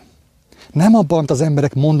lenni. Nem abban, amit az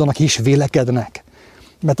emberek mondanak és vélekednek.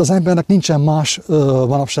 Mert az embernek nincsen más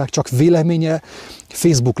manapság, csak véleménye,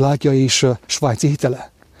 Facebook lájkja és svájci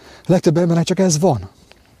hitele. A legtöbb embernek csak ez van.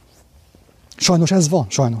 Sajnos ez van,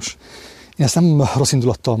 sajnos. Én ezt nem rossz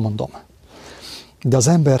indulattal mondom. De az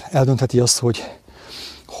ember eldöntheti azt,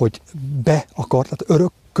 hogy be akar, tehát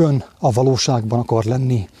örökkön a valóságban akar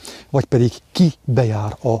lenni, vagy pedig ki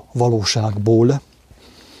bejár a valóságból,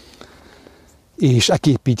 és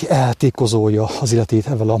ekképp így eltékozolja az életét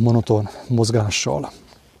ezzel a monoton mozgással.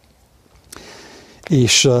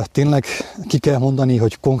 És tényleg ki kell mondani,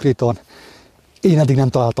 hogy konkrétan én eddig nem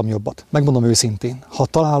találtam jobbat. Megmondom őszintén. Ha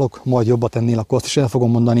találok majd jobbat ennél, akkor azt is el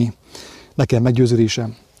fogom mondani. Nekem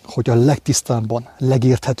meggyőződésem, hogy a legtisztábban,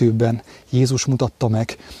 legérthetőbben Jézus mutatta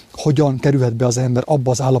meg, hogyan kerülhet be az ember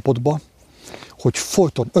abba az állapotba, hogy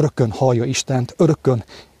folyton örökkön hallja Istent, örökkön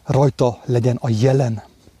rajta legyen a jelen,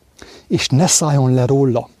 és ne szálljon le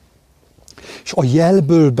róla. És a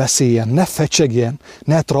jelből beszéljen, ne fecsegjen,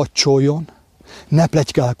 ne tracsoljon, ne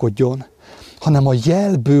pletykálkodjon, hanem a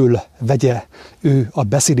jelből vegye ő a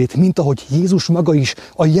beszédét, mint ahogy Jézus maga is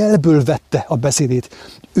a jelből vette a beszédét.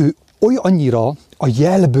 Ő annyira a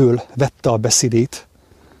jelből vette a beszédét,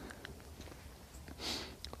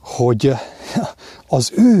 hogy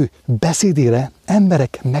az ő beszédére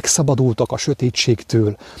emberek megszabadultak a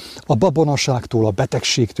sötétségtől, a babonaságtól, a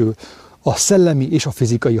betegségtől, a szellemi és a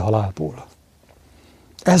fizikai halálból.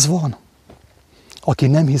 Ez van. Aki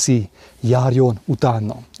nem hiszi, járjon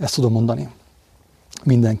utána. Ezt tudom mondani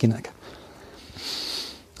mindenkinek.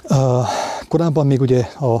 Korábban még ugye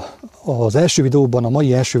az első videóban, a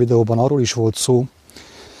mai első videóban arról is volt szó,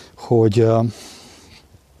 hogy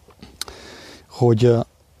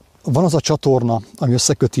van az a csatorna, ami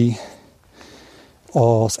összeköti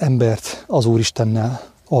az embert az Úristennel,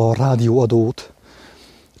 a rádióadót,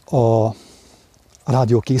 a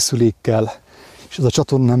rádiókészülékkel, és ez a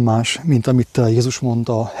csatorna nem más, mint amit Jézus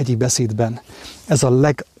mondta a hegyi beszédben. Ez a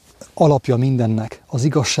legalapja mindennek, az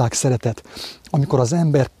igazság, szeretet, amikor az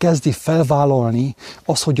ember kezdi felvállalni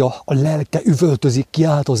az, hogy a lelke üvöltözik,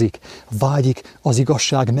 kiáltozik, vágyik az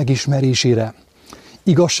igazság megismerésére.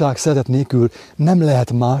 Igazság, szeretet nélkül nem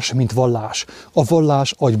lehet más, mint vallás. A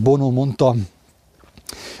vallás, ahogy Bono mondta,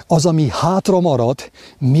 az, ami hátra marad,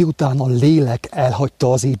 miután a lélek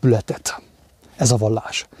elhagyta az épületet. Ez a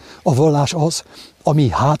vallás. A vallás az, ami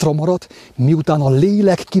hátra marad, miután a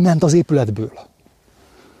lélek kiment az épületből.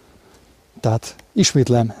 Tehát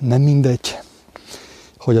ismétlem, nem mindegy,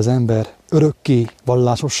 hogy az ember örökké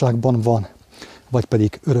vallásosságban van, vagy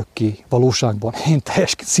pedig örökké valóságban. Én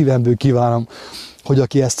teljes szívemből kívánom, hogy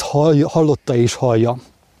aki ezt hallotta és hallja,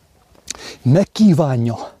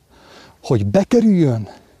 megkívánja, hogy bekerüljön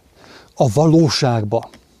a valóságba,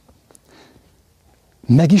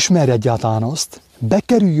 megismerje egyáltalán azt,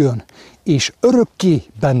 bekerüljön, és örökké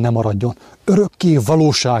benne maradjon, örökké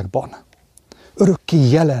valóságban, örökké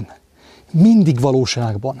jelen, mindig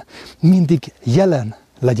valóságban, mindig jelen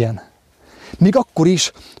legyen. Még akkor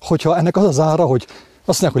is, hogyha ennek az az ára, hogy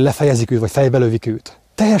azt mondják, hogy lefejezik őt, vagy fejbelövik őt.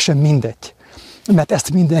 Teljesen mindegy, mert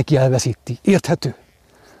ezt mindenki elveszíti. Érthető?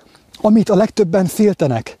 Amit a legtöbben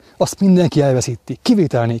féltenek, azt mindenki elveszíti,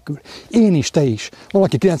 kivétel nélkül. Én is, te is.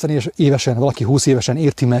 Valaki 90 évesen, valaki 20 évesen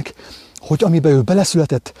érti meg, hogy amiben ő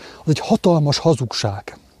beleszületett, az egy hatalmas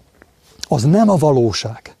hazugság. Az nem a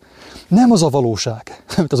valóság. Nem az a valóság,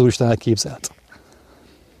 amit az Úristen elképzelt.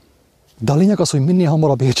 De a lényeg az, hogy minél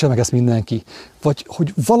hamarabb értse meg ezt mindenki. Vagy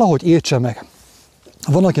hogy valahogy értse meg.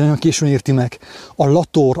 Van, aki nagyon későn érti meg, a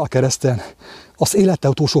Lator a kereszten, az élete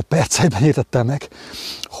utolsó perceiben értette meg,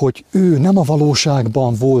 hogy ő nem a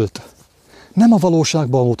valóságban volt. Nem a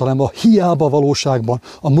valóságban volt, hanem a hiába valóságban,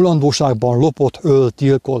 a mulandóságban lopott, ölt,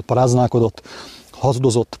 gyilkolt, paráználkodott,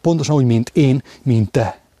 hazudozott, pontosan úgy, mint én, mint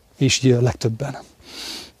te, és így legtöbben.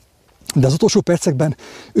 De az utolsó percekben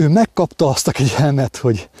ő megkapta azt a kegyelmet,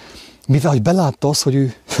 hogy mivel hogy belátta azt, hogy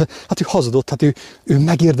ő hazudott, ő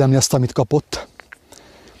megérdemli azt, amit kapott,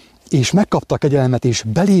 és megkapta a kegyelmet, és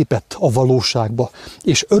belépett a valóságba,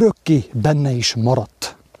 és örökké benne is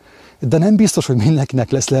maradt. De nem biztos, hogy mindenkinek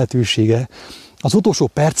lesz lehetősége az utolsó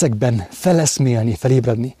percekben feleszmélni,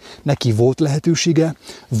 felébredni. Neki volt lehetősége,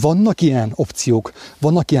 vannak ilyen opciók,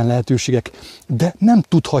 vannak ilyen lehetőségek, de nem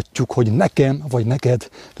tudhatjuk, hogy nekem vagy neked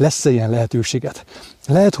lesz-e ilyen lehetőséget.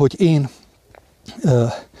 Lehet, hogy én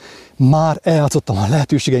már eljátszottam a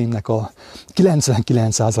lehetőségeimnek a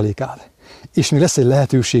 99%-át, és még lesz egy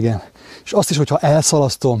lehetőségem, és azt is, hogyha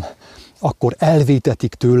elszalasztom, akkor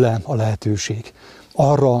elvétetik tőlem a lehetőség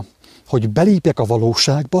arra, hogy belépjek a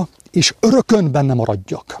valóságba, és örökön benne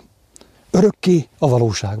maradjak. Örökké a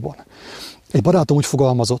valóságban. Egy barátom úgy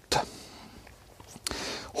fogalmazott,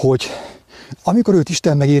 hogy amikor őt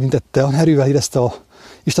Isten megérintette, a erővel érezte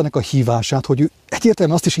Istennek a hívását, hogy ő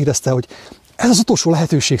egyértelműen azt is érezte, hogy ez az utolsó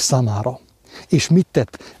lehetőség számára. És mit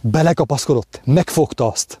tett? Belekapaszkodott,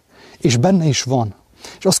 megfogta azt, és benne is van.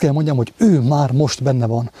 És azt kell mondjam, hogy ő már most benne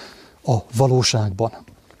van a valóságban.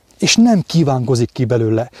 És nem kívánkozik ki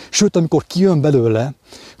belőle. Sőt, amikor kijön belőle,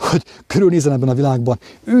 hogy körülnézen ebben a világban,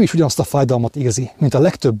 ő is ugyanazt a fájdalmat érzi, mint a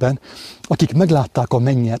legtöbben, akik meglátták a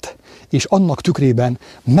mennyet, és annak tükrében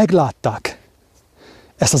meglátták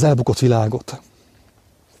ezt az elbukott világot.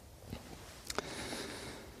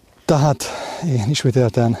 Tehát én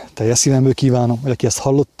ismételten teljes szívemből kívánom, hogy aki ezt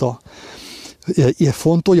hallotta,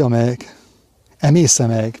 fontolja meg, emésze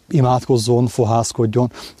meg, imádkozzon,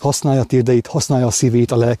 fohászkodjon, használja a térdeit, használja a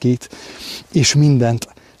szívét, a lelkét, és mindent.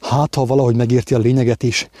 Hát, ha valahogy megérti a lényeget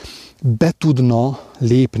is, be tudna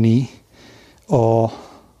lépni a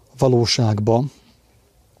valóságba,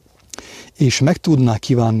 és meg tudná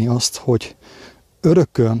kívánni azt, hogy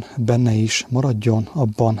örökön benne is maradjon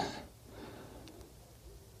abban.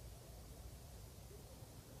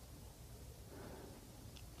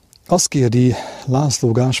 Azt kérdi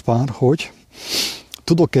László Gáspár, hogy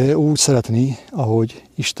tudok-e úgy szeretni, ahogy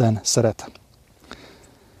Isten szeret?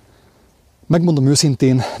 Megmondom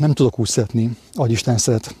őszintén, nem tudok úgy szeretni, ahogy Isten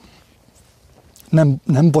szeret.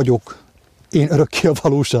 Nem vagyok én örökké a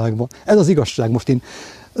valóságban. Ez az igazság. Most én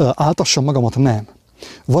áltassam magamat, nem.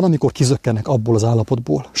 Van, amikor kizökkenek abból az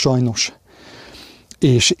állapotból, sajnos.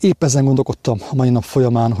 És épp ezen gondolkodtam a mai nap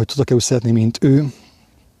folyamán, hogy tudok-e úgy szeretni, mint ő.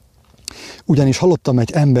 Ugyanis hallottam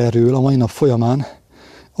egy emberről a mai nap folyamán,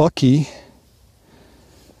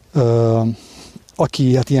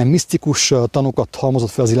 aki hát ilyen misztikus tanokat halmozott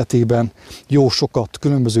fel az életében, jó sokat,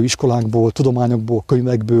 különböző iskolákból, tudományokból,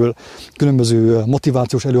 könyvekből, különböző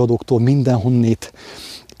motivációs előadóktól, mindenhonnét,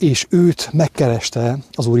 és őt megkereste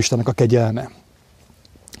az Úristennek a kegyelme.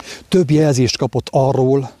 Több jelzést kapott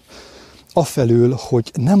arról, afelől,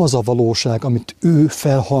 hogy nem az a valóság, amit ő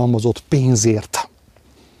felhalmozott pénzért.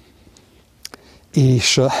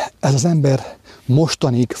 És ez az ember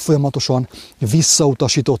mostanig folyamatosan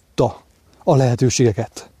visszautasította a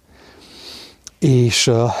lehetőségeket.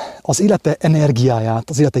 És az élete energiáját,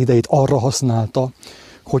 az élete idejét arra használta,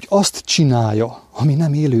 hogy azt csinálja, ami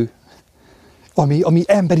nem élő, ami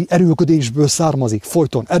emberi erőködésből származik.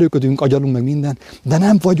 Folyton erőködünk, agyalunk meg minden, de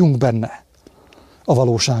nem vagyunk benne a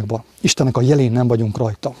valóságban. Istennek a jelén nem vagyunk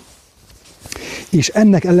rajta. És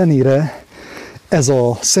ennek ellenére ez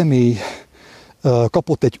a személy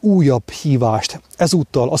kapott egy újabb hívást.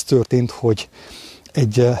 Ezúttal az történt, hogy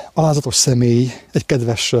egy alázatos személy, egy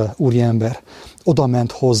kedves úriember oda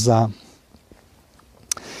ment hozzá,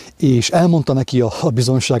 és elmondta neki a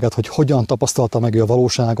bizonyságát, hogy hogyan tapasztalta meg ő a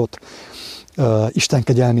valóságot Isten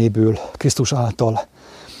kegyelméből, Krisztus által.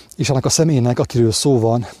 És annak a személynek, akiről szó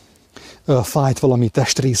van, fájt valami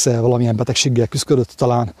testrésze, valamilyen betegséggel küzdött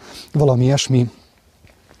talán, valami ilyesmi.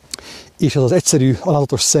 És ez az egyszerű,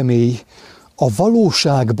 alázatos személy a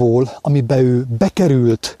valóságból, amiben ő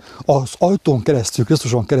bekerült az ajtón keresztül,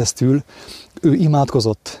 Krisztuson keresztül, ő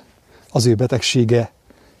imádkozott az ő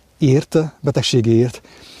betegségéért,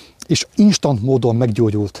 és instant módon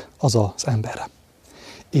meggyógyult az az ember.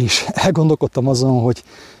 És elgondolkodtam azon, hogy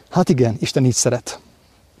hát igen, Isten így szeret.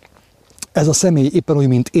 Ez a személy éppen úgy,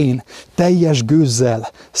 mint én, teljes gőzzel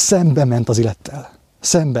szembe ment az élettel.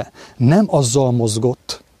 Szembe. Nem azzal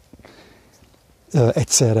mozgott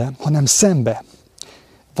egyszerre, hanem szembe.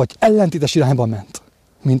 Vagy ellentétes irányba ment,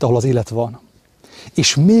 mint ahol az élet van.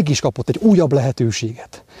 És mégis kapott egy újabb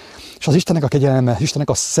lehetőséget. És az Istennek a kegyelme, Istennek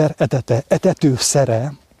a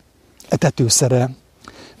etetőszere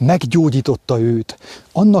meggyógyította őt.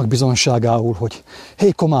 Annak bizonságául, hogy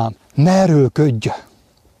hé komám, ne erőlködj,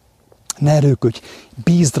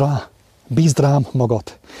 bízd rám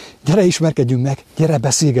magad. Gyere ismerkedjünk meg, gyere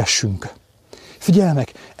beszélgessünk. Figyelj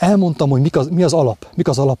meg, elmondtam, hogy mik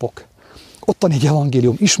az alapok. Ottan egy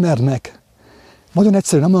evangélium, ismerd meg. Nagyon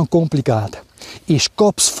egyszerű, nem olyan komplikált. És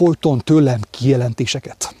kapsz folyton tőlem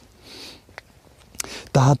kijelentéseket.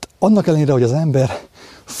 Tehát annak ellenére, hogy az ember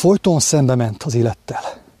folyton szembe ment az élettel,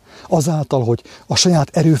 azáltal, hogy a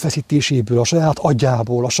saját erőfeszítéséből, a saját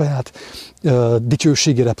agyából, a saját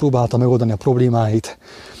dicsőségére próbálta megoldani a problémáit,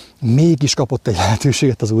 mégis kapott egy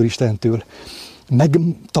lehetőséget az Úristentől.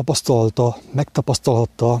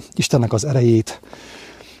 Megtapasztalhatta Istennek az erejét,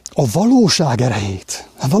 a valóság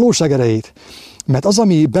erejét. Mert az,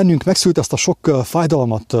 ami bennünk megszült ezt a sok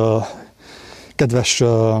fájdalmat, kedves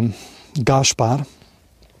Gáspár,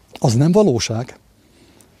 az nem valóság.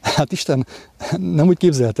 Hát Isten nem úgy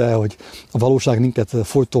képzelte el, hogy a valóság minket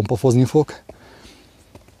folyton pofozni fog.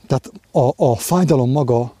 Tehát a fájdalom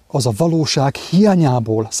maga az a valóság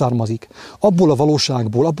hiányából származik. Abból a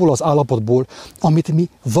valóságból, abból az állapotból, amit mi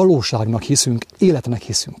valóságnak hiszünk, életnek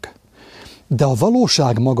hiszünk. De a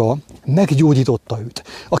valóság maga meggyógyította őt.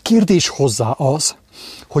 A kérdés hozzá az,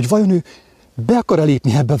 hogy vajon ő be akar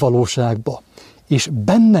lépni ebbe a valóságba, és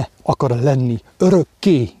benne akar lenni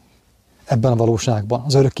örökké ebben a valóságban,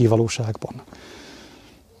 az örökké valóságban.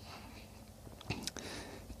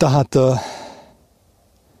 Tehát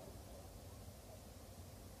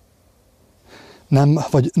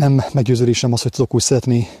nem meggyőződésem az, hogy tudok úgy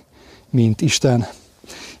szeretni, mint Isten.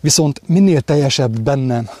 Viszont minél teljesebb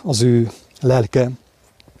bennem az ő lelke,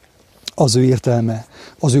 az ő értelme,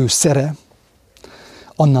 az ő szere,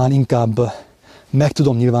 annál inkább meg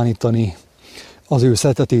tudom nyilvánítani az ő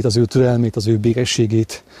szeretetét, az ő türelmét, az ő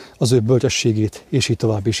békességét, az ő bölcsességét, és így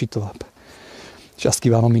tovább, és így tovább. És ezt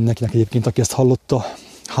kívánom mindenkinek egyébként, aki ezt hallotta,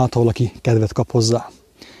 hát ha valaki kedvet kap hozzá.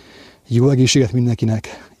 Jó egészséget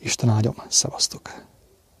mindenkinek, Isten áldjon, szevasztok!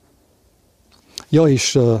 Ja,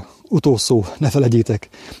 és utolszó, ne felejtjétek,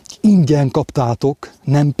 ingyen kaptátok,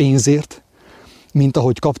 nem pénzért, mint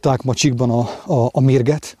ahogy kapták ma Csíkban a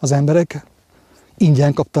mérget az emberek,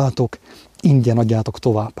 ingyen kaptátok, ingyen adjátok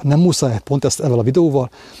tovább. Nem muszáj pont ezt ezzel a videóval,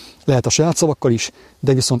 lehet a saját szavakkal is,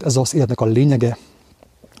 de viszont ez az életnek a lényege,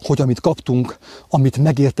 hogy amit kaptunk, amit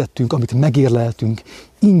megértettünk, amit megérleltünk,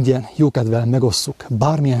 ingyen, jókedvel megosszuk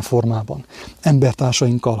bármilyen formában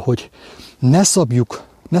embertársainkkal, hogy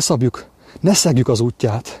ne szegjük az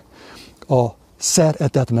útját a szer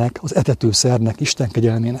etetnek, az etető szernek, Isten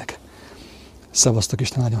kegyelmének. Szevasztok,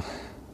 Isten áldjon!